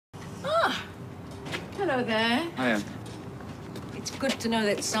Hello there. Hiya. It's good to know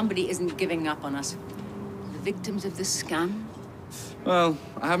that somebody isn't giving up on us. The victims of the scam. Well,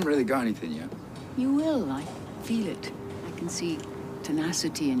 I haven't really got anything yet. You will. I feel it. I can see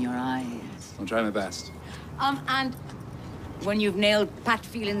tenacity in your eyes. I'll try my best. And when you've nailed Pat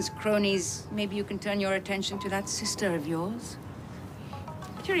Phelan's cronies, maybe you can turn your attention to that sister of yours.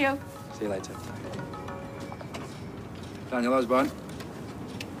 Cheerio. See you later. Daniel Osborne.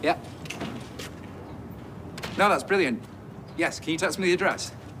 Yeah. No, that's brilliant. Yes, can you text me the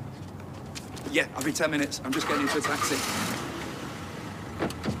address? Yeah, I'll be 10 minutes. I'm just getting into a taxi.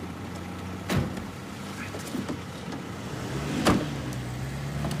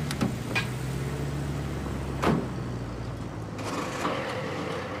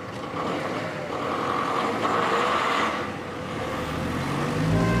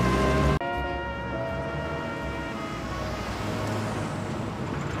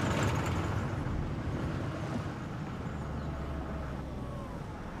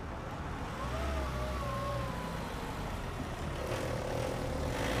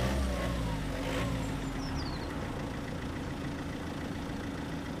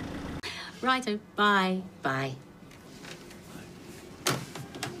 Righto, bye, bye.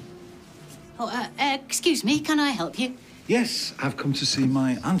 Oh, excuse me, can I help you? Yes, I've come to see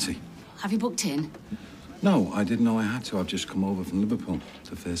my auntie. Have you booked in? No, I didn't know I had to. I've just come over from Liverpool. It's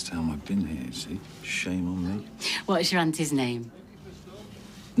the first time I've been here, you see. Shame on me. What's your auntie's name?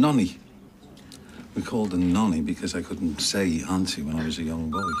 Nonny. We called her Nonny because I couldn't say auntie when I was a young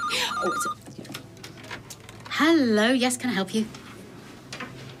boy. Oh, hello, yes, can I help you?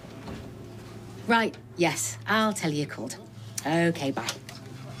 Right, yes, I'll tell you called. OK, bye.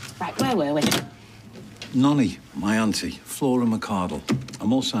 Right, where were we? Nonny, my auntie, Flora McCardle.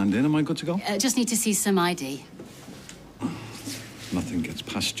 I'm all signed in. Am I good to go? Just need to see some ID. Nothing gets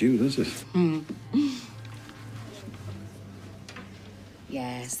past you, does it?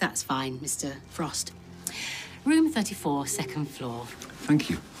 Yes, that's fine, Mr. Frost. Room 34, second floor. Thank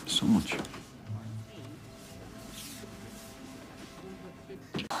you so much.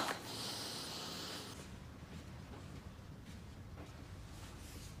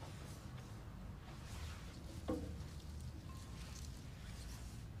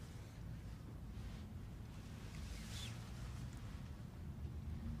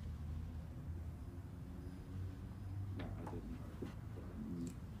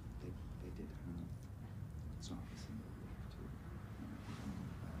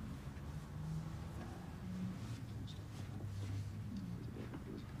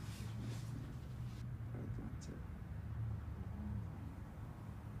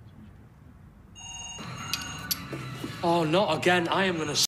 Oh, not again. I am gonna